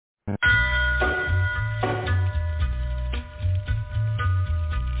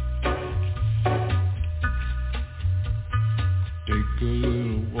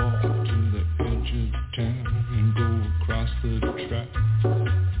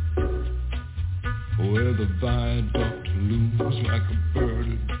the viaduct looms like a bird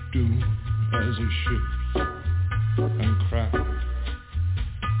of doom as he shifts and cracks.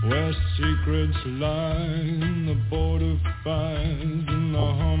 Where secrets lie in the border fires and the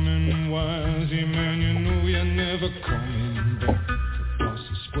humming wires. Yeah, man, you know you're never coming back. Across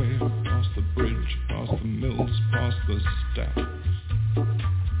the square, across the bridge, across the mills, past the stacks.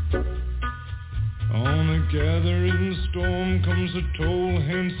 On a gathering storm comes a tall,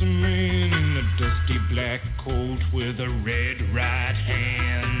 handsome man in a dusty black coat with a red right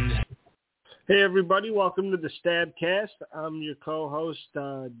hand. Hey everybody, welcome to the Stabcast. I'm your co-host,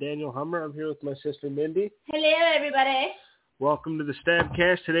 Daniel Hummer. I'm here with my sister, Mindy. Hello everybody. Welcome to the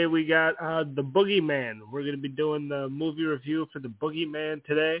Stabcast. Today we got the Boogeyman. We're going to be doing the movie review for the Boogeyman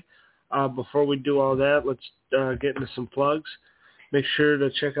today. Before we do all that, let's get into some plugs. Make sure to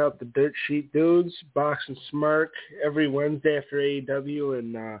check out the Dirt Sheet Dudes, Box and Smart, every Wednesday after AEW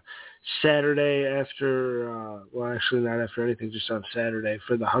and Saturday after, well, actually not after anything, just on Saturday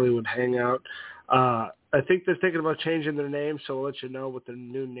for the Hollywood Hangout. I think they're thinking about changing their name, so we'll let you know what their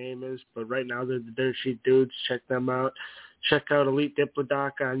new name is. But right now they're the Dirt Sheet Dudes. Check them out. Check out Elite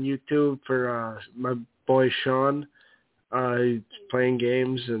Diplodoc on YouTube for my boy Sean. He's playing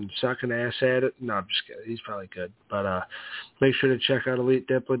games and sucking ass at it. No, I'm just kidding. He's probably good. But make sure to check out Elite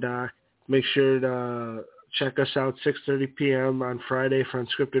Diplodoc. Make sure to check us out 6:30 p.m. on Friday for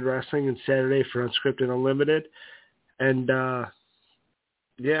Unscripted Wrestling and Saturday for Unscripted Unlimited. And,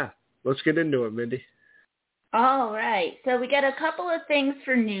 yeah, let's get into it, Mindy. All right. So we got a couple of things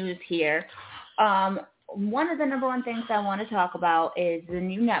for news here. One of the number one things I want to talk about is the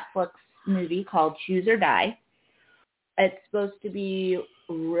new Netflix movie called Choose or Die. It's supposed to be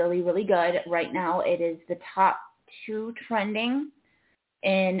really, really good. Right now, it is the top 2 trending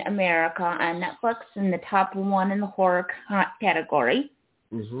in America on Netflix and the top 1 in the horror category.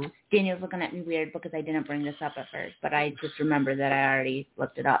 Mm-hmm. Daniel's looking at me weird because I didn't bring this up at first, but I just remember that I already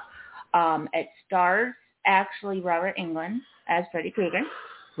looked it up. It stars actually Robert Englund as Freddy Krueger.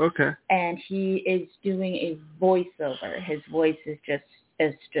 Okay. And he is doing a voiceover. His voice is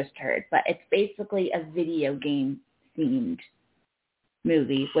just heard, but it's basically a video game themed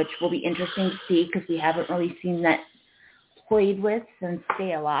movie, which will be interesting to see because we haven't really seen that played with since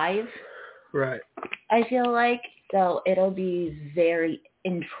Stay Alive. Right. I feel like. So it'll be very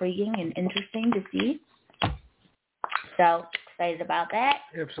intriguing and interesting to see. So excited about that.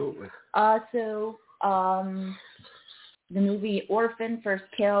 Absolutely. Also, the movie Orphan First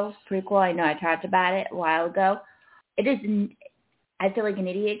Kill prequel, I know I talked about it a while ago. It is, I feel like an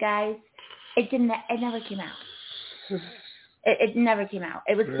idiot, guys. It never came out. It never came out.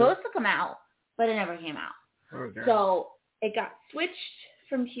 It was supposed to come out, but it never came out. Okay. So it got switched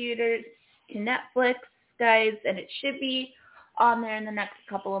from theaters to Netflix, guys, and it should be on there in the next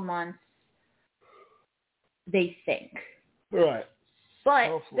couple of months, they think. Right. But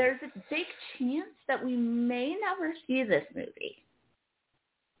Hopefully. There's a big chance that we may never see this movie.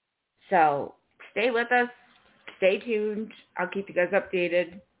 So stay with us. Stay tuned. I'll keep you guys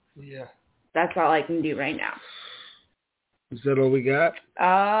updated. Yeah. That's all I can do right now. Is that all we got?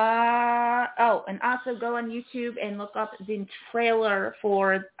 And also go on YouTube and look up the trailer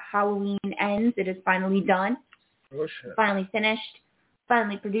for Halloween Ends. It is finally done. Oh, shit. Finally finished.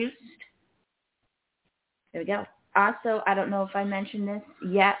 Finally produced. There we go. Also, I don't know if I mentioned this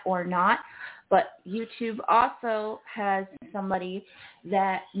yet or not, but YouTube also has somebody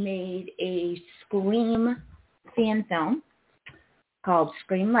that made a Scream fan film called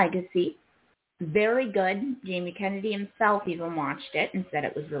Scream Legacy. Very good. Jamie Kennedy himself even watched it and said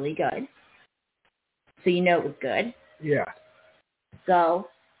it was really good. So you know it was good. Yeah. So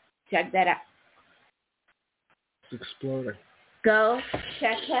check that out. It's exploding. Go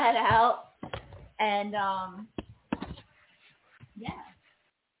check that out. And, yeah.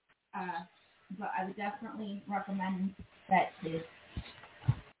 But I would definitely recommend that to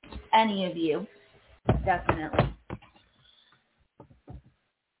any of you. Definitely.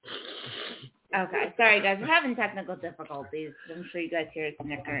 Okay, sorry guys, we're having technical difficulties. I'm sure you guys hear it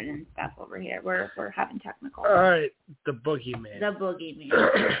snickering and stuff over here. We're having technical. All right, the Boogeyman. The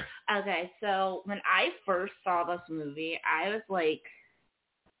Boogeyman. Okay, so when I first saw this movie, I was like,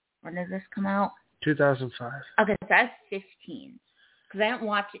 when did this come out? 2005. Okay, so I was 15. Because I didn't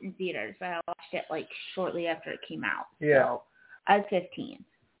watch it in theaters, but I watched it like shortly after it came out. Yeah. So I was 15.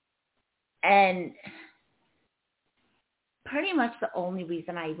 And pretty much the only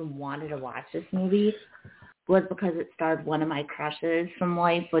reason I even wanted to watch this movie was because it starred one of my crushes from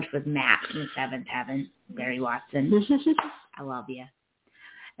life, which was Matt from Seventh Heaven, Barry Watson. I love you.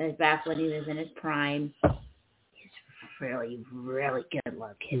 It was back when he was in his prime. He's really, really good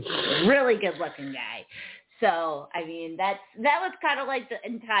looking. Really good looking guy. So, I mean, that was kind of like the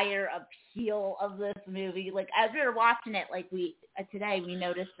entire appeal of this movie. Like, as we were watching it, like today, we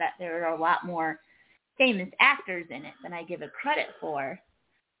noticed that there are a lot more famous actors in it than I give it credit for.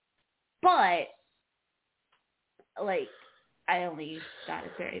 But, like, I only got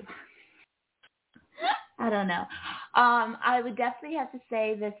it very... I don't know. I would definitely have to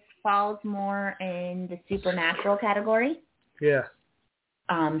say this falls more in the supernatural category. Yeah.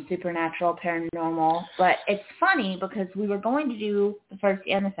 Supernatural, paranormal. But it's funny because we were going to do the first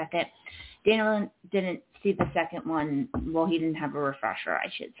and the second. Daniel didn't see the second one. Well, he didn't have a refresher, I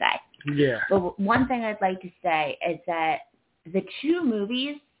should say. Yeah. But one thing I'd like to say is that the two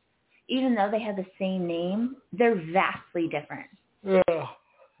movies, even though they have the same name, they're vastly different. Oh,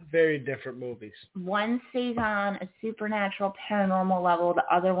 very different movies. One stays on a supernatural, paranormal level. The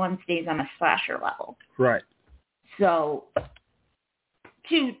other one stays on a slasher level. Right. So...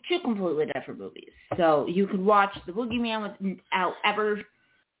 Two completely different movies. So you could watch The Boogeyman without ever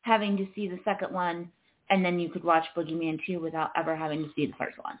having to see the second one, and then you could watch Boogeyman 2 without ever having to see the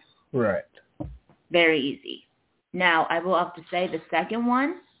first one. Right. Very easy. Now, I will have to say the second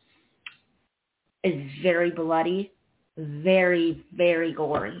one is very bloody, very, very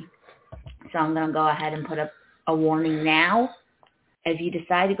gory. So I'm going to go ahead and put up a warning now. If you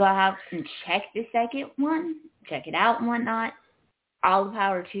decide to go out and check the second one, check it out and whatnot, all the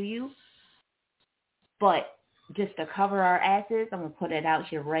power to you. But just to cover our asses, I'm going to put it out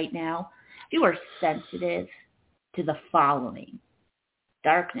here right now. You are sensitive to the following: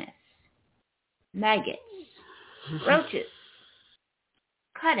 darkness, maggots, roaches,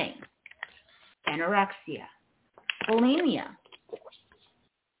 cutting, anorexia, bulimia,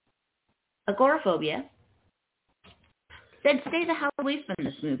 agoraphobia, then stay the hell away from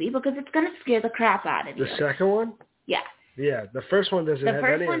this movie because it's going to scare the crap out of you. The second one? Yes. Yeah, the first one doesn't have any of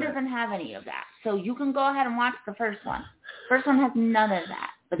that. The first one doesn't have any of that. So you can go ahead and watch the first one. First one has none of that.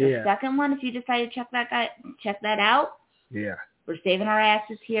 But the second one, if you decide to check that out, yeah, we're saving our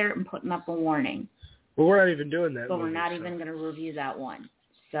asses here and putting up a warning. Well, we're not even doing that. But we're not even going to review that one.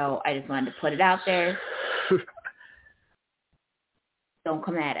 So I just wanted to put it out there. Don't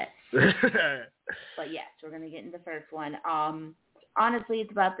come at us. But yes, we're going to get into the first one. Honestly,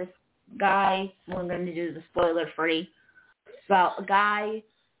 it's about this guy. We're going to do the spoiler-free. It's about a guy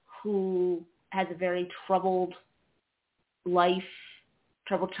who has a very troubled life,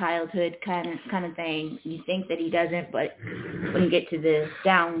 troubled childhood kind of thing. You think that he doesn't, but when you get to the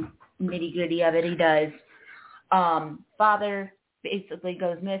down nitty-gritty of it, he does. Father basically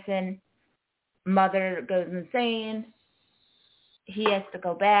goes missing. Mother goes insane. He has to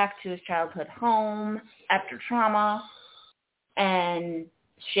go back to his childhood home after trauma, and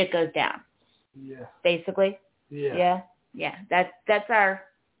shit goes down. Yeah. Basically. Yeah. Yeah. That's our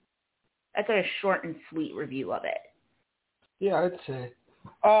short and sweet review of it. Yeah, I'd say.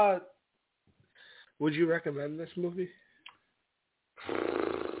 Would you recommend this movie?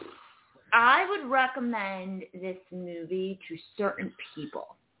 I would recommend this movie to certain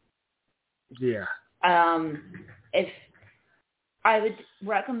people. Yeah. If I would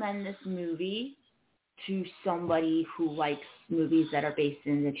recommend this movie to somebody who likes movies that are based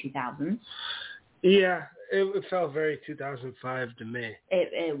in the 2000s. Yeah, it felt very 2005 to me.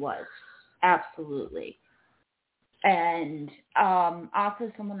 It was. Absolutely. And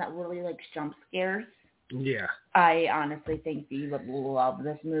also someone that really likes jump scares. Yeah. I honestly think that you would love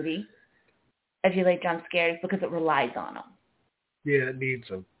this movie if you like jump scares because it relies on them. Yeah, it needs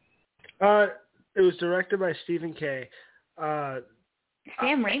them. It was directed by Stephen K.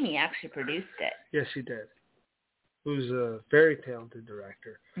 Sam Raimi actually produced it. Yes, he did. Who's a very talented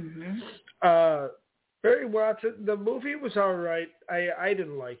director. Mm-hmm. Barry Watson, the movie was all right. I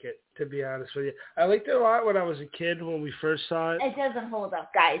didn't like it, to be honest with you. I liked it a lot when I was a kid when we first saw it. It doesn't hold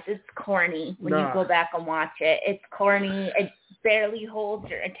up, guys. It's corny when you go back and watch it. It's corny. It barely holds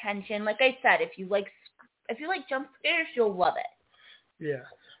your attention. Like I said, if you like jump scares, you'll love it. Yeah.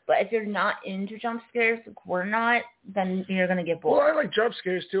 But if you're not into jump scares, like we're not, then you're going to get bored. Well, I like jump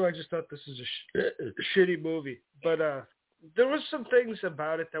scares, too. I just thought this was a shitty movie. But there was some things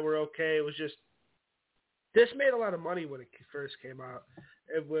about it that were okay. It was just, this made a lot of money when it first came out.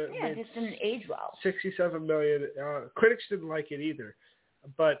 It just didn't age well. $67 million. Critics didn't like it either.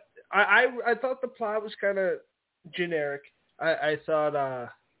 But I thought the plot was kind of generic. I thought...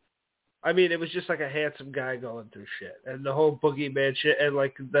 I mean, it was just like a handsome guy going through shit. And the whole Boogeyman shit, and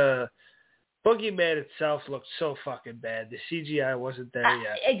like the Boogeyman itself looked so fucking bad. The CGI wasn't there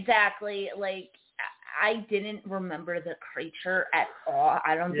yet. Exactly. Like, I didn't remember the creature at all.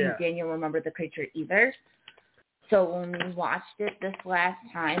 I don't think Daniel remembered the creature either. So when we watched it this last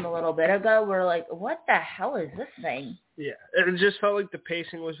time a little bit ago, we're like, what the hell is this thing? Yeah, it just felt like the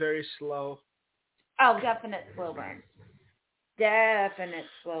pacing was very slow. Oh, definite slow burn. Definite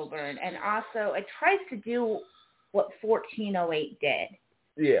slow burn. And also, it tries to do what 1408 did.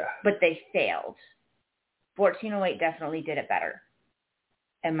 Yeah. But they failed. 1408 definitely did it better,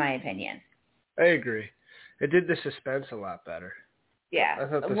 in my opinion. I agree. It did the suspense a lot better.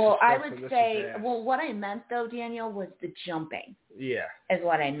 Yeah. Well, I would say, what I meant, though, Daniel, was the jumping. Yeah. Is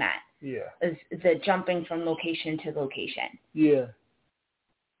what I meant. Yeah. Is the jumping from location to location. Yeah.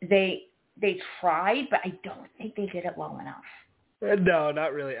 They tried, but I don't think they did it well enough. No,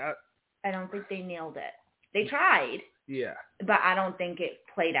 not really. I don't think they nailed it. They tried. Yeah. But I don't think it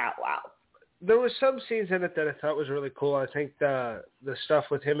played out well. There were some scenes in it that I thought was really cool. I think the stuff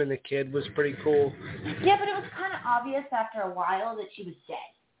with him and the kid was pretty cool. Yeah, but it was kind of obvious after a while that she was dead.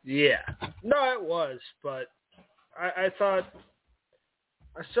 Yeah. No, it was, but I thought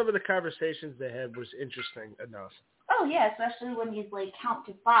some of the conversations they had was interesting enough. Oh, yeah, especially when he's like, count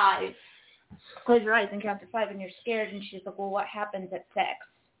to 5. Close your eyes and count to 5 and you're scared. And she's like, well, what happens at 6?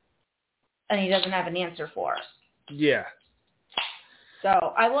 And he doesn't have an answer for her. Yeah.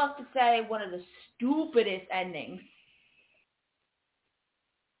 So I will have to say one of the stupidest endings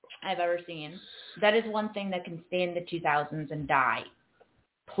I've ever seen. That is one thing that can stay in the 2000s and die.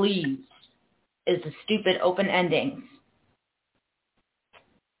 Please. Is the stupid open endings.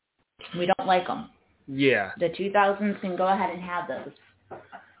 We don't like them. Yeah. The 2000s can go ahead and have those.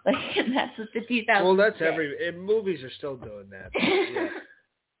 Like, that's what the 2000s Well, that's did. movies are still doing that. Yeah.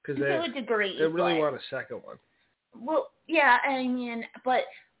 Because to a degree. They really want a second one. Well, yeah, I mean, but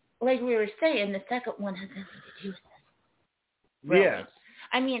like we were saying, the second one has nothing to do with this. Really. Yeah.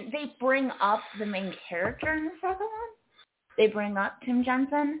 I mean, they bring up the main character in the second one. They bring up Tim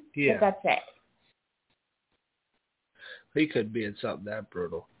Jensen. Yeah. But that's it. He could be in something that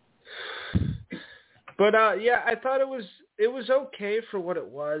brutal. But, yeah, I thought it was okay for what it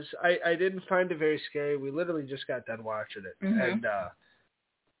was. I didn't find it very scary. We literally just got done watching it. Mm-hmm. And,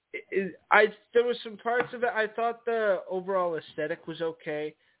 there was some parts of it. I thought the overall aesthetic was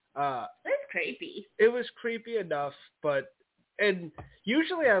okay. It's creepy. It was creepy enough, and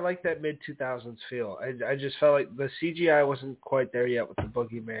usually I like that mid-2000s feel. I just felt like the CGI wasn't quite there yet with the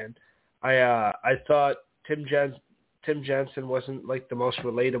Boogeyman. I thought Tim Jensen wasn't like the most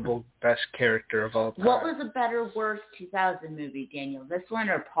relatable, best character of all time. What was a better, worse 2000 movie, Daniel? This one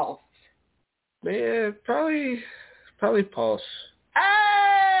or Pulse? Yeah, probably Pulse.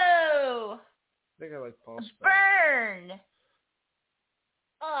 Oh! I think I like Pulse better. Burn!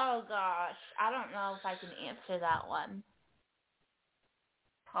 Oh, gosh. I don't know if I can answer that one.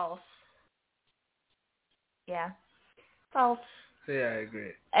 Pulse. Yeah. Pulse. Yeah, I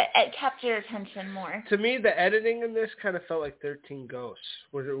agree. It kept your attention more. To me, the editing in this kind of felt like 13 Ghosts,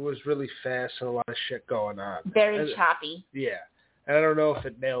 where it was really fast and a lot of shit going on. Very choppy. Yeah. And I don't know if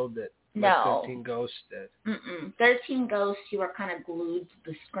it nailed it. Like No. 13 Ghosts did. 13 Ghosts, you were kind of glued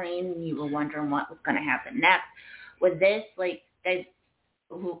to the screen and you were wondering what was going to happen next. With this, like,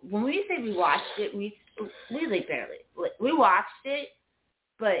 when we say we watched it, we like barely. We watched it,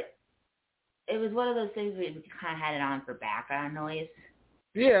 but it was one of those things where we kind of had it on for background noise.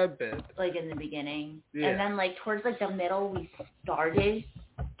 Yeah, a bit. Like in the beginning. Yeah. And then like towards like the middle, we started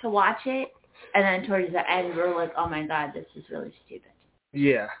to watch it. And then towards the end, we were like, oh my God, this is really stupid.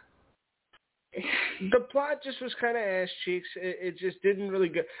 Yeah. The plot just was kind of ass cheeks. It just didn't really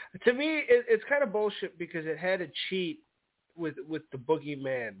go. To me, it's kind of bullshit because it had a cheat with the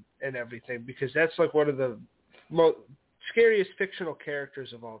Boogeyman and everything, because that's like one of the most scariest fictional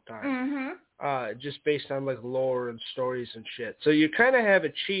characters of all time. Mm-hmm. Just based on like lore and stories and shit. So you kind of have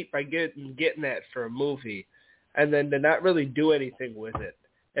a cheat by getting that for a movie, and then to not really do anything with it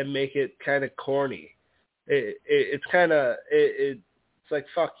and make it kind of corny. It's kind of it's like,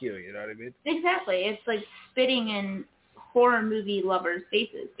 fuck you, you know what I mean? Exactly. It's like spitting in horror movie lovers'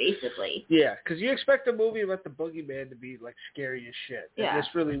 faces, basically. Yeah, because you expect a movie about the Boogeyman to be like scary as shit. Yeah. And this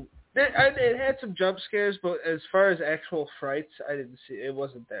really, it had some jump scares, but as far as actual frights, I didn't see. It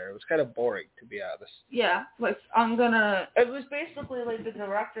wasn't there. It was kind of boring, to be honest. Yeah, like it was basically like the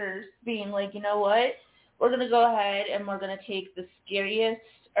directors being like, you know what? We're gonna go ahead and we're gonna take the scariest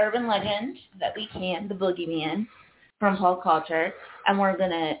urban legend that we can, the Boogeyman, from pop culture, and we're going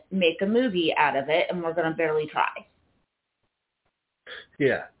to make a movie out of it, and we're going to barely try.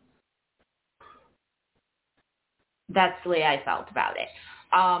 Yeah. That's the way I felt about it.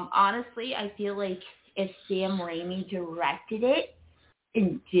 Honestly, I feel like if Sam Raimi directed it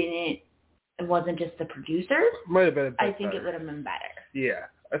and it wasn't just the producer, might have been a bit I think better. It would have been better. Yeah,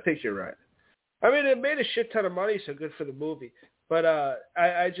 I think you're right. I mean, it made a shit ton of money, so good for the movie. But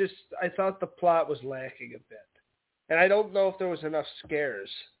I thought the plot was lacking a bit. And I don't know if there was enough scares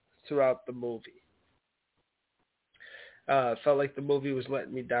throughout the movie. Felt like the movie was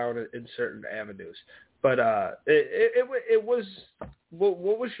letting me down in certain avenues. But it was... What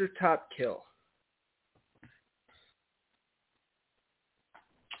was your top kill?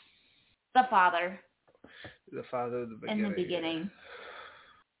 The father. The father in the beginning. In the beginning.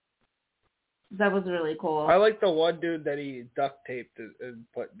 That was really cool. I like the one dude that he duct taped and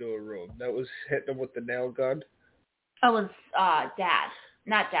put into a room. That was hitting him with the nail gun. It was Dad.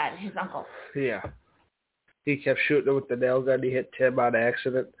 Not Dad, his uncle. Yeah. He kept shooting him with the nail gun. He hit Tim on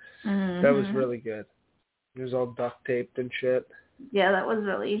accident. Mm-hmm. That was really good. He was all duct taped and shit. Yeah, that was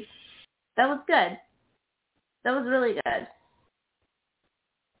good. That was really good.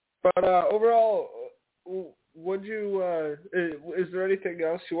 But overall, would you? Is there anything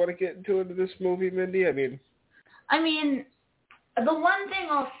else you want to get into this movie, Mindy? I mean, the one thing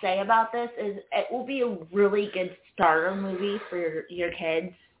I'll say about this is it will be a really good starter movie for your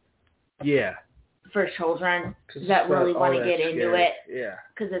kids. Yeah. For children that really want to get into it. Yeah.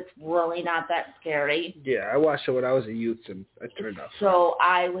 Because it's really not that scary. Yeah, I watched it when I was a youth and I turned off. So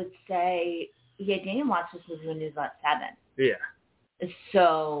I would say, Daniel watched this movie when he was about 7. Yeah.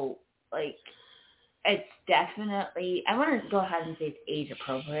 So, it's definitely, I want to go ahead and say it's age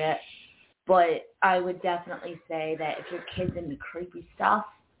appropriate, but I would definitely say that if your kid's into creepy stuff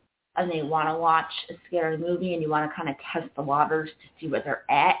and they want to watch a scary movie and you want to kind of test the waters to see where they're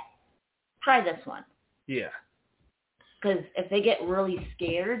at, try this one. Yeah. Because if they get really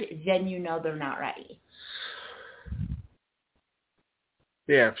scared, then you know they're not ready.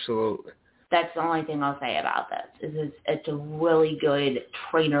 Yeah, absolutely. That's the only thing I'll say about this. Is it's a really good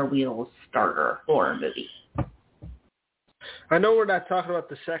trainer wheels starter horror movie. I know we're not talking about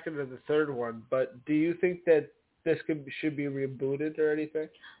the second or the third one, but do you think that this should be rebooted or anything?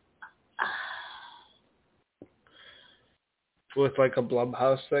 With like a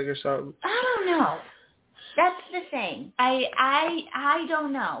Blumhouse thing or something? I don't know. That's the thing. I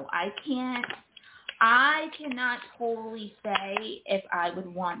don't know. I cannot totally say if I would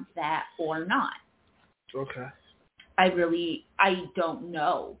want that or not. Okay. I don't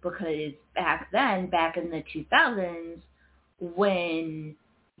know, because back in the 2000s, when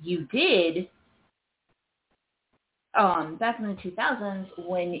you did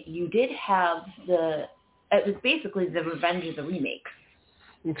have it was basically the Revenge of the remakes.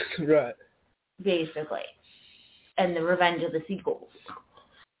 Right. Basically. And the Revenge of the sequels.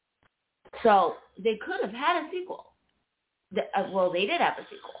 So they could have had a sequel. They did have a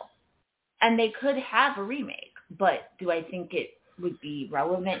sequel. And they could have a remake. But do I think it would be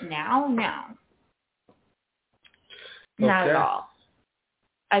relevant now? No. Not at all.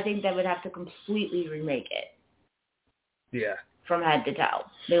 I think they would have to completely remake it. Yeah. From head to toe.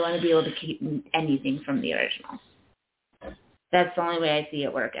 They want to be able to keep anything from the original. That's the only way I see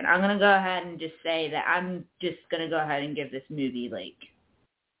it working. I'm going to go ahead and just say that I'm just going to go ahead and give this movie,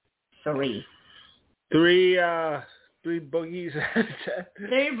 3. 3 boogies.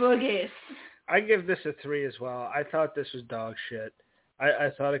 3 boogies. I give this a 3 as well. I thought this was dog shit. I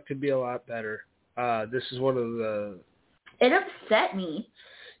thought it could be a lot better. This is one of the... It upset me.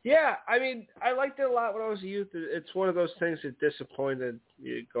 Yeah, I mean, I liked it a lot when I was a youth. It's one of those things that disappointed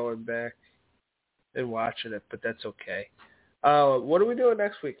you going back and watching it, but that's okay. What are we doing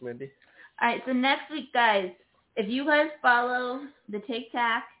next week, Mindy? All right, so next week, guys, if you guys follow the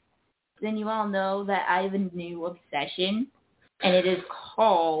TikTok, then you all know that I have a new obsession, and it is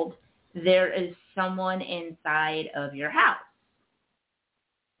called There Is Someone Inside of Your House.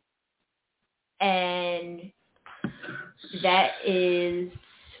 And that is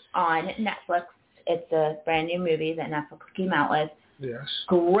on Netflix. It's a brand new movie that Netflix came out with. Yes.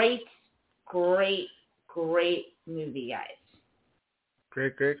 Great movie, guys.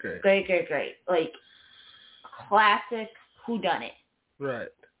 Great. Great. Classic whodunit. Right.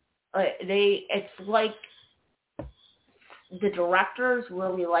 It's like the directors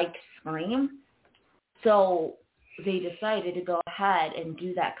really liked Scream, so they decided to go ahead and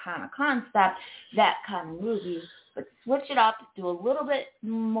do that kind of concept, that kind of movie, but switch it up, do a little bit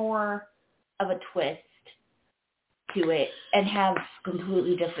more of a twist to it, and have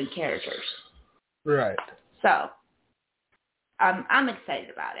completely different characters. Right. So, I'm excited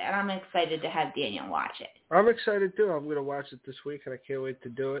about it, and I'm excited to have Daniel watch it. I'm excited too. I'm going to watch it this week, and I can't wait to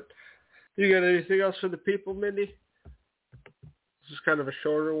do it. You got anything else for the people, Mindy? This is kind of a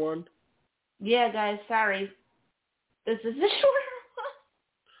shorter one. Yeah, guys, sorry. This is a shorter one.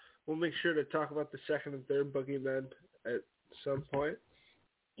 We'll make sure to talk about the second and third Boogeyman at some point.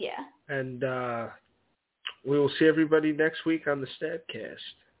 Yeah. And we will see everybody next week on the Stabcast.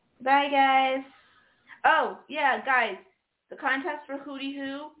 Bye, guys. Oh, yeah, guys. The contest for Hootie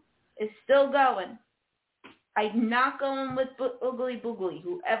Who is still going. I'm not going with Oogly Boogly.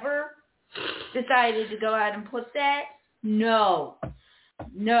 Whoever decided to go out and put that, no.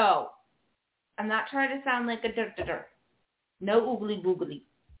 I'm not trying to sound like a dirt. No Oogly Boogly.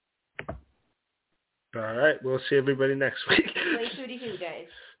 All right. We'll see everybody next week. Play Hootie Who, guys.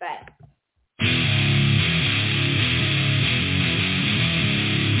 Bye.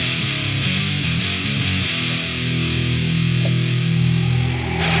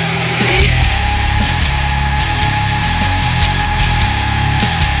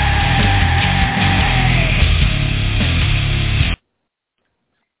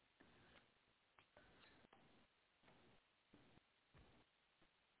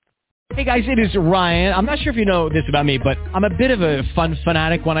 Hey guys, it is Ryan. I'm not sure if you know this about me, but I'm a bit of a fun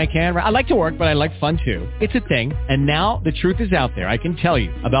fanatic when I can. I like to work, but I like fun too. It's a thing. And now the truth is out there. I can tell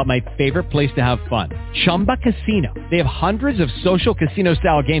you about my favorite place to have fun. Chumba Casino. They have hundreds of social casino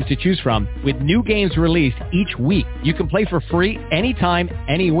style games to choose from with new games released each week. You can play for free anytime,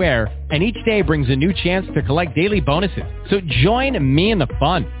 anywhere. And each day brings a new chance to collect daily bonuses. So join me in the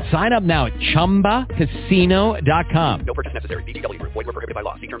fun. Sign up now at ChumbaCasino.com. No purchase necessary. VGW Group. Void where prohibited by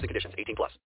law. See terms and conditions. 18+.